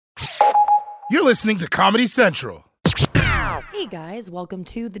You're listening to Comedy Central. Hey guys, welcome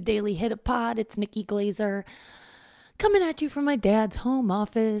to the Daily Hit Pod. It's Nikki Glazer coming at you from my dad's home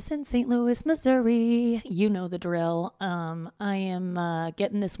office in St. Louis, Missouri. You know the drill. I am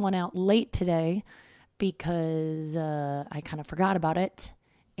getting this one out late today because I kind of forgot about it,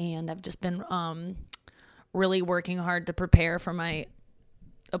 and I've just been really working hard to prepare for my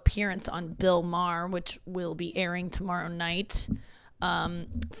appearance on Bill Maher, which will be airing tomorrow night,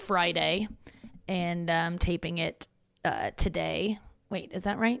 Friday, and I'm taping it today. Wait, is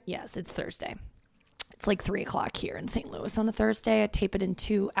that right? Yes, it's Thursday. It's like 3:00 here in St. Louis on a Thursday. I tape it in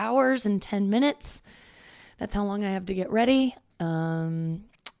 2 hours and 10 minutes. That's how long I have to get ready. I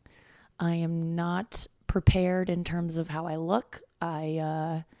am not prepared in terms of how I look.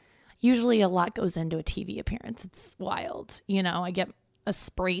 Usually a lot goes into a TV appearance. It's wild. You know, I get a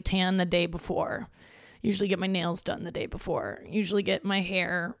spray tan the day before. Usually get my nails done the day before. Usually get my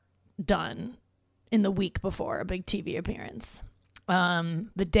hair done in the week before a big TV appearance.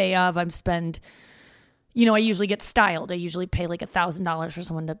 The day of, I usually get styled. I usually pay like $1,000 for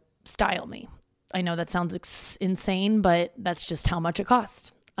someone to style me. I know that sounds insane, but that's just how much it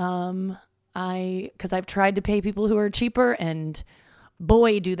costs. Because I've tried to pay people who are cheaper, and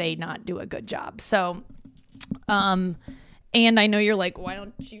boy, do they not do a good job. So, and I know you're like, why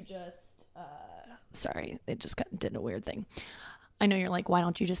don't you just, sorry, it just did a weird thing. I know you're like, why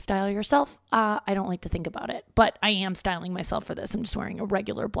don't you just style yourself? I don't like to think about it, but I am styling myself for this. I'm just wearing a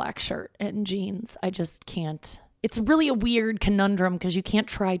regular black shirt and jeans. I just can't. It's really a weird conundrum because you can't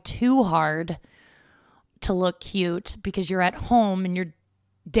try too hard to look cute because you're at home in your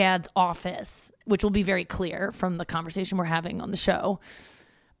dad's office, which will be very clear from the conversation we're having on the show.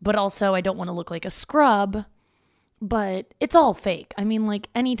 But also, I don't want to look like a scrub. But it's all fake. I mean, like,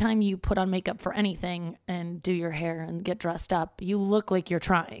 anytime you put on makeup for anything and do your hair and get dressed up, you look like you're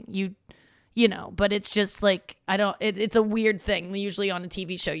trying. You know, but it's just like, it's a weird thing. Usually on a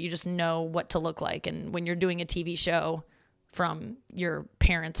TV show, you just know what to look like. And when you're doing a TV show from your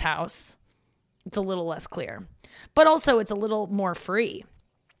parents' house, it's a little less clear. But also, it's a little more free.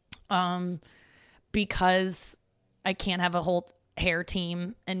 Because I can't have a whole hair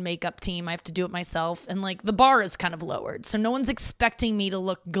team and makeup team. I have to do it myself. And like the bar is kind of lowered. So no one's expecting me to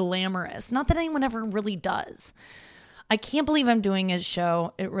look glamorous. Not that anyone ever really does. I can't believe I'm doing his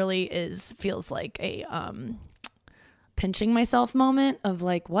show. It really feels like a pinching myself moment of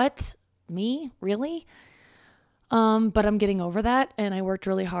like, what? Me? Really? But I'm getting over that. And I worked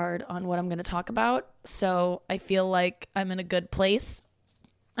really hard on what I'm going to talk about. So I feel like I'm in a good place.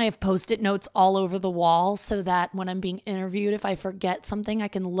 I have Post-it notes all over the wall so that when I'm being interviewed, if I forget something, I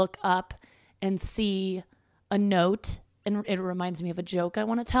can look up and see a note, and it reminds me of a joke I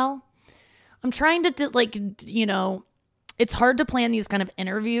want to tell. I'm trying to, it's hard to plan these kind of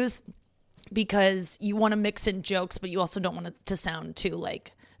interviews because you want to mix in jokes, but you also don't want it to sound too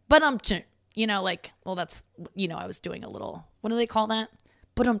like, but that's, I was doing a little, what do they call that?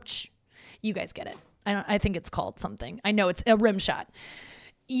 But you guys get it. I think it's called something. I know it's a rim shot.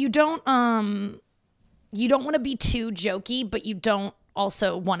 You don't want to be too jokey, but you don't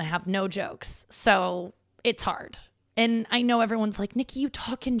also want to have no jokes. So it's hard. And I know everyone's like, Nikki, you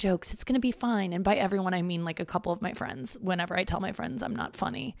talk in jokes. It's going to be fine. And by everyone, I mean like a couple of my friends. Whenever I tell my friends I'm not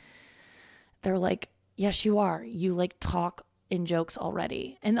funny, they're like, yes, you are. You like talk in jokes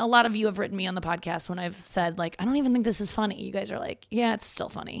already. And a lot of you have written me on the podcast when I've said like, I don't even think this is funny. You guys are like, yeah, it's still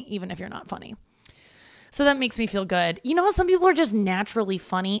funny, even if you're not funny. So that makes me feel good. You know how some people are just naturally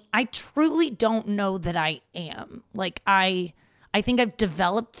funny? I truly don't know that I am. Like, I think I've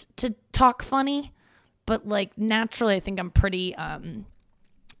developed to talk funny, but like naturally I think I'm pretty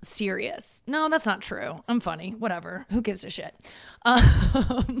serious. No, that's not true. I'm funny. Whatever. Who gives a shit?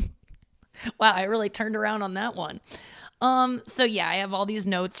 Wow, I really turned around on that one. So yeah, I have all these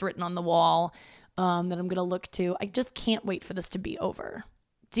notes written on the wall that I'm going to look to. I just can't wait for this to be over.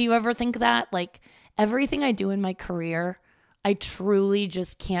 Do you ever think that? Like, everything I do in my career, I truly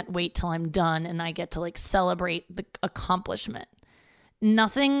just can't wait till I'm done and I get to like celebrate the accomplishment.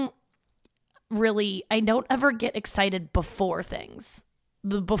 Nothing really, I don't ever get excited before things.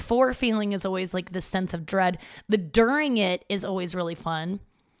 The before feeling is always like this sense of dread. The during it is always really fun.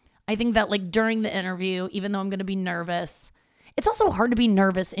 I think that like during the interview, even though I'm going to be nervous, it's also hard to be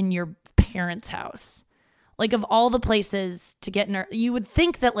nervous in your parents' house. Like, of all the places to get you would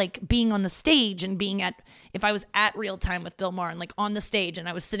think that like being on the stage and if I was at Real Time with Bill Maher and like on the stage and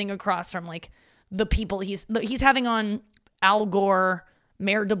I was sitting across from like the people he's having on, Al Gore,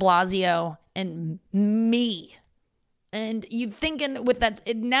 Mayor de Blasio, and me. And you thinking with that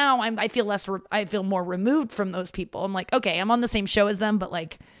now I feel more removed from those people. I'm like, okay, I'm on the same show as them, but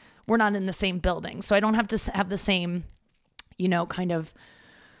like we're not in the same building. So I don't have to have the same, kind of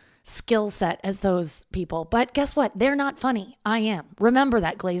skill set as those people. But guess what? They're not funny. I am. Remember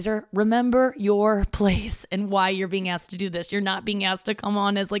that, Glazer. Remember your place and why you're being asked to do this. You're not being asked to come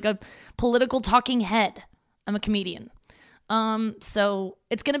on as like a political talking head. I'm a comedian. So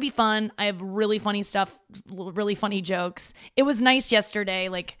it's going to be fun. I have really funny stuff, really funny jokes. It was nice yesterday.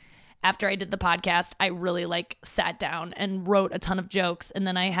 Like after I did the podcast, I really sat down and wrote a ton of jokes. And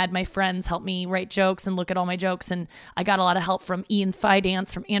then I had my friends help me write jokes and look at all my jokes. And I got a lot of help from Ian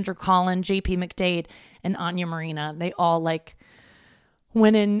Fidance, from Andrew Collin, JP McDade, and Anya Marina. They all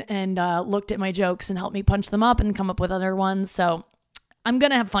went in and looked at my jokes and helped me punch them up and come up with other ones. So I'm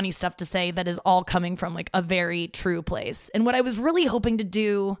going to have funny stuff to say that is all coming from a very true place. And what I was really hoping to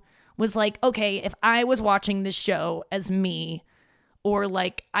do was okay, if I was watching this show as me, or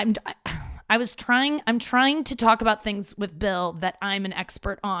I'm trying to talk about things with Bill that I'm an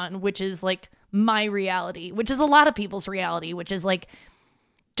expert on, which is my reality, which is a lot of people's reality, which is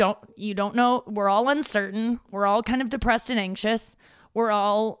you don't know. We're all uncertain. We're all kind of depressed and anxious. We're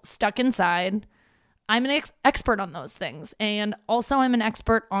all stuck inside. I'm an expert on those things. And also I'm an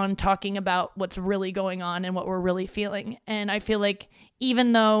expert on talking about what's really going on and what we're really feeling. And I feel like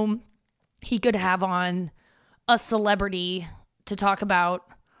even though he could have on a celebrity to talk about,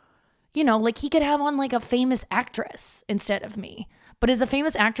 he could have on a famous actress instead of me. But is a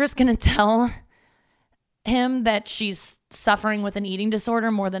famous actress going to tell him that she's suffering with an eating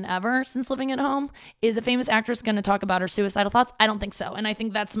disorder more than ever since living at home? Is a famous actress going to talk about her suicidal thoughts? I don't think so. And I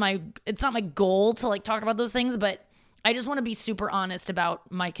think it's not my goal to talk about those things, but I just want to be super honest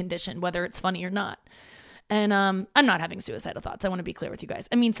about my condition, whether it's funny or not. And I'm not having suicidal thoughts. I want to be clear with you guys.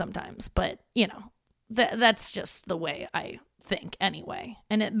 I mean, sometimes, but that's just the way I think anyway.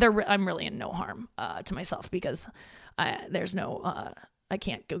 And I'm really in no harm to myself because I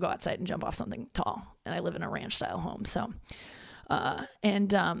can't go outside and jump off something tall, and I live in a ranch style home. So,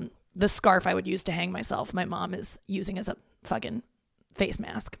 the scarf I would use to hang myself, my mom is using as a fucking face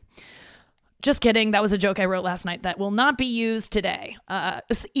mask. Just kidding. That was a joke I wrote last night that will not be used today.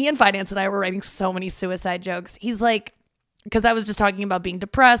 Ian Fidance and I were writing so many suicide jokes. He's because I was just talking about being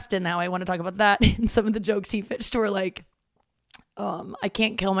depressed, and now I want to talk about that. And some of the jokes he pitched were I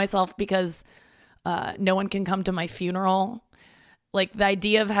can't kill myself because no one can come to my funeral. The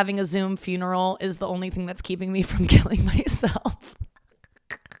idea of having a Zoom funeral is the only thing that's keeping me from killing myself.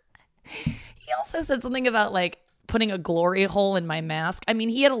 He also said something about putting a glory hole in my mask. I mean,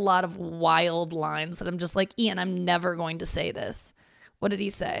 he had a lot of wild lines that I'm just Ian, I'm never going to say this. What did he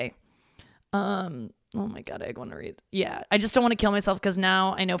say? Oh my God, I want to read. Yeah, I just don't want to kill myself because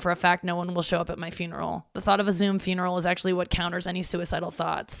now I know for a fact no one will show up at my funeral. The thought of a Zoom funeral is actually what counters any suicidal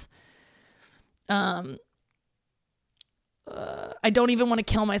thoughts. I don't even want to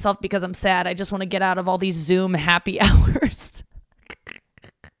kill myself because I'm sad. I just want to get out of all these Zoom happy hours.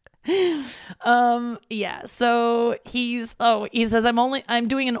 Yeah. So he says I'm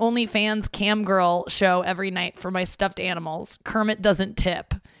doing an OnlyFans cam girl show every night for my stuffed animals. Kermit doesn't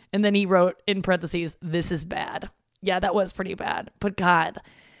tip. And then he wrote in parentheses, "This is bad." Yeah, that was pretty bad. But God,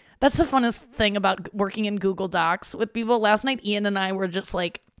 that's the funnest thing about working in Google Docs with people. Last night, Ian and I were just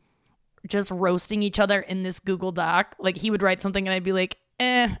roasting each other in this Google Doc. He would write something and I'd be like,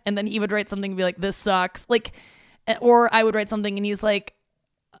 eh. And then he would write something and be like, this sucks. Or I would write something and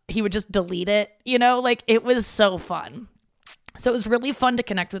he would just delete it, it was so fun. So it was really fun to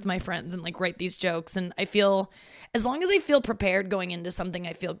connect with my friends and write these jokes. And I feel, as long as I feel prepared going into something,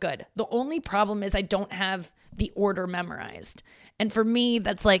 I feel good. The only problem is I don't have the order memorized. And for me,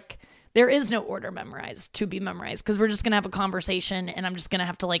 that's there is no order memorized to be memorized because we're just going to have a conversation and I'm just going to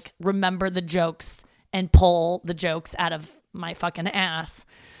have to remember the jokes and pull the jokes out of my fucking ass.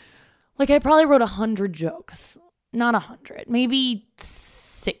 I probably wrote 100 jokes, not 100, maybe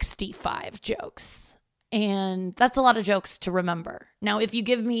 65 jokes. And that's a lot of jokes to remember. Now, if you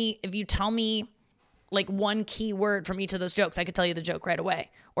tell me one key word from each of those jokes, I could tell you the joke right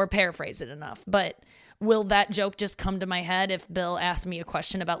away or paraphrase it enough. But will that joke just come to my head if Bill asked me a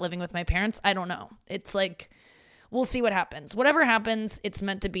question about living with my parents? I don't know. It's we'll see what happens. Whatever happens, it's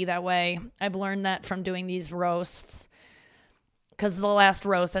meant to be that way. I've learned that from doing these roasts. Because the last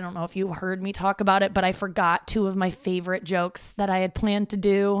roast, I don't know if you heard me talk about it, but I forgot 2 of my favorite jokes that I had planned to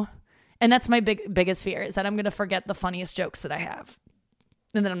do. And that's my biggest fear, is that I'm going to forget the funniest jokes that I have.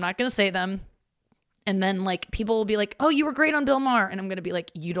 And then I'm not going to say them. And then people will be like, oh, you were great on Bill Maher. And I'm going to be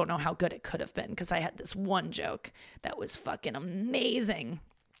like, you don't know how good it could have been because I had this one joke that was fucking amazing.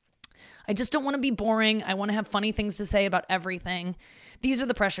 I just don't want to be boring. I want to have funny things to say about everything. These are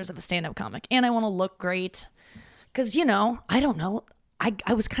the pressures of a stand-up comic. And I want to look great because, I don't know.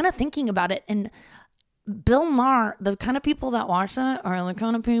 I was kind of thinking about it, and Bill Maher, the kind of people that watch that are the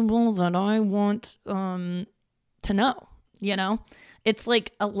kind of people that I want to know, you know? It's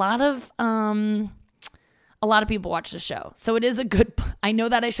like a lot of people watch the show. So it is I know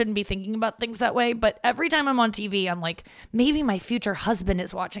that I shouldn't be thinking about things that way, but every time I'm on TV, I'm like, maybe my future husband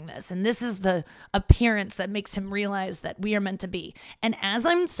is watching this, and this is the appearance that makes him realize that we are meant to be. And as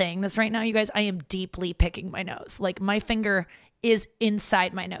I'm saying this right now, you guys, I am deeply picking my nose. Like my finger is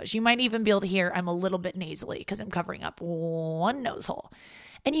inside my nose. You might even be able to hear I'm a little bit nasally because I'm covering up one nose hole.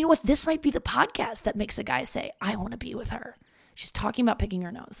 And you know what? This might be the podcast that makes a guy say, I want to be with her. She's talking about picking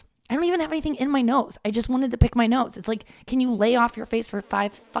her nose. I don't even have anything in my nose. I just wanted to pick my nose. It's like, can you lay off your face for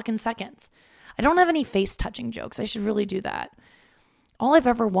 5 fucking seconds? I don't have any face touching jokes. I should really do that. All I've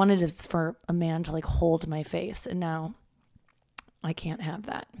ever wanted is for a man to like hold my face. And now I can't have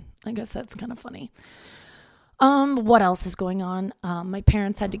that. I guess that's kind of funny. What else is going on? My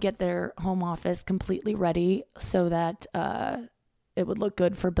parents had to get their home office completely ready so that it would look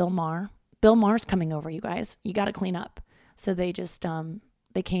good for Bill Maher. Bill Maher's coming over, you guys. You got to clean up. So they just,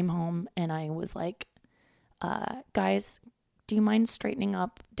 they came home and I was like, guys, do you mind straightening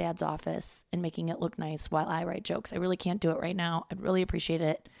up Dad's office and making it look nice while I write jokes? I really can't do it right now. I'd really appreciate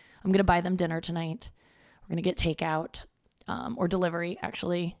it. I'm going to buy them dinner tonight. We're going to get takeout or delivery,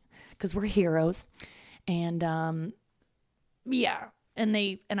 actually, because we're heroes. And yeah, and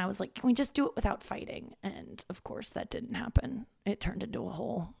I was like, can we just do it without fighting? And of course that didn't happen. It turned into a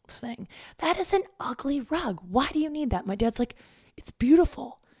whole thing. That is an ugly rug. Why do you need that? My dad's like, it's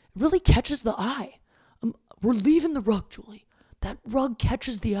beautiful. It really catches the eye. We're leaving the rug, Julie. That rug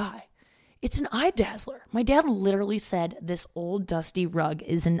catches the eye. It's an eye dazzler. My dad literally said this old dusty rug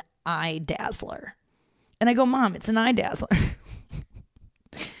is an eye dazzler. And I go, Mom, it's an eye dazzler.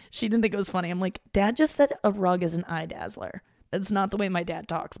 She didn't think it was funny. I'm like, Dad just said a rug is an eye dazzler. That's not the way my dad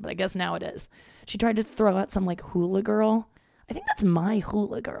talks, but I guess now it is. She tried to throw out some like Hula Girl. I think that's my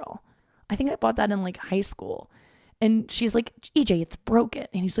Hula Girl. I think I bought that in like high school. And she's like, EJ, it's broken.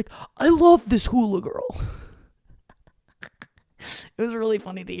 And he's like, I love this Hula Girl. It was really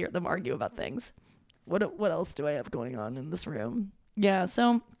funny to hear them argue about things. What else do I have going on in this room? Yeah,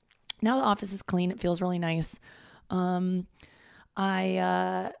 so now the office is clean. It feels really nice. After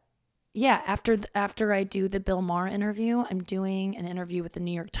I do the Bill Maher interview, I'm doing an interview with the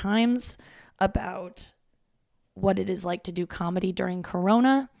New York Times about what it is like to do comedy during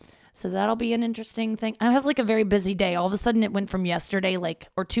Corona. So that'll be an interesting thing. I have like a very busy day. All of a sudden it went from yesterday,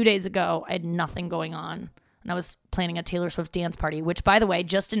 or 2 days ago, I had nothing going on. And I was planning a Taylor Swift dance party, which, by the way,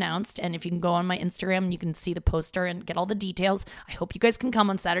 just announced. And if you can go on my Instagram, you can see the poster and get all the details. I hope you guys can come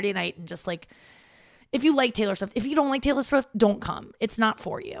on Saturday night and just like, if you like Taylor Swift, if you don't like Taylor Swift, don't come. It's not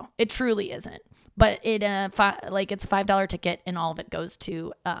for you. It truly isn't. But it's a $5 ticket, and all of it goes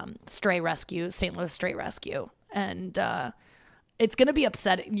to Stray Rescue, St. Louis Stray Rescue. And it's going to be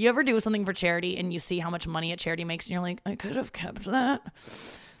upsetting. You ever do something for charity and you see how much money a charity makes and you're like, I could have kept that.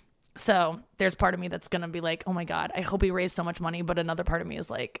 So there's part of me that's going to be like, oh my God, I hope he raised so much money. But another part of me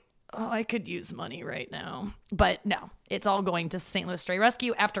is like, oh, I could use money right now. But no, it's all going to St. Louis Stray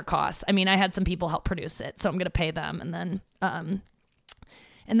Rescue after costs. I mean, I had some people help produce it, so I'm going to pay them. And then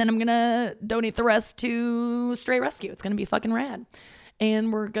I'm going to donate the rest to Stray Rescue. It's going to be fucking rad.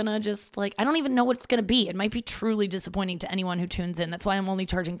 And we're going to just like, I don't even know what it's going to be. It might be truly disappointing to anyone who tunes in. That's why I'm only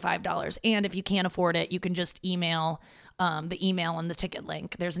charging $5. And if you can't afford it, you can just email the email and the ticket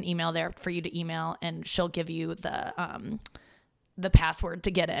link. There's an email there for you to email, and she'll give you the password to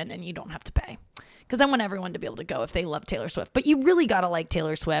get in, and you don't have to pay. Because I want everyone to be able to go if they love Taylor Swift. But you really got to like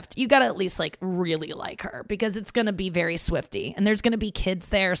Taylor Swift. You got to at least like really like her, because it's going to be very Swifty, and there's going to be kids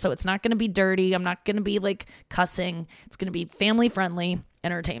there. So it's not going to be dirty. I'm not going to be like cussing. It's going to be family friendly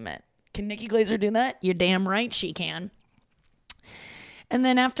entertainment. Can Nikki Glazer do that? You're damn right she can. And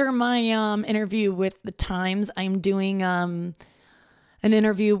then after my interview with the Times, I'm doing an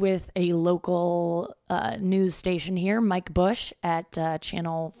interview with a local news station here, Mike Bush at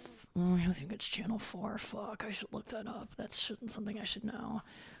Channel. I think it's Channel 4. Fuck, I should look that up. That's something I should know.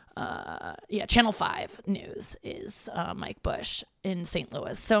 Channel 5 News is Mike Bush in St.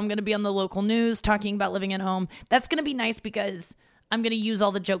 Louis. So I'm going to be on the local news talking about living at home. That's going to be nice because I'm going to use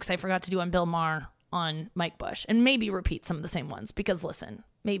all the jokes I forgot to do on Bill Maher on Mike Bush, and maybe repeat some of the same ones, because listen,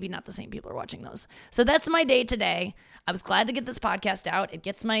 maybe not the same people are watching those. So that's my day today. I was glad to get this podcast out. It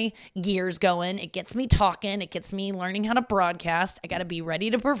gets my gears going. It gets me talking. It gets me learning how to broadcast. I got to be ready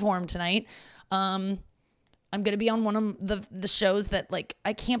to perform tonight. I'm going to be on one of the shows that, like,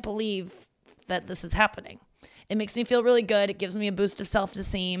 I can't believe that this is happening. It makes me feel really good. It gives me a boost of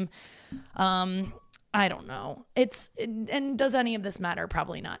self-esteem. I don't know. And does any of this matter?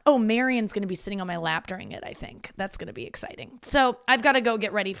 Probably not. Oh, Marion's going to be sitting on my lap during it, I think. That's going to be exciting. So I've got to go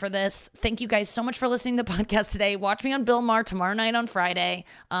get ready for this. Thank you guys so much for listening to the podcast today. Watch me on Bill Maher tomorrow night on Friday.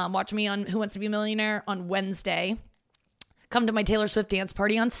 Watch me on Who Wants to Be a Millionaire on Wednesday. Come to my Taylor Swift dance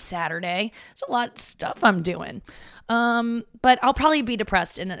party on Saturday. There's a lot of stuff I'm doing. But I'll probably be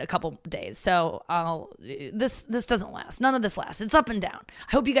depressed in a couple days. So this doesn't last. None of this lasts. It's up and down.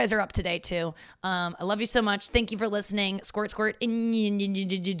 I hope you guys are up today too. I love you so much. Thank you for listening. Squirt, squirt.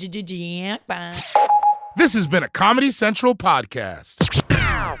 Bye. This has been a Comedy Central podcast.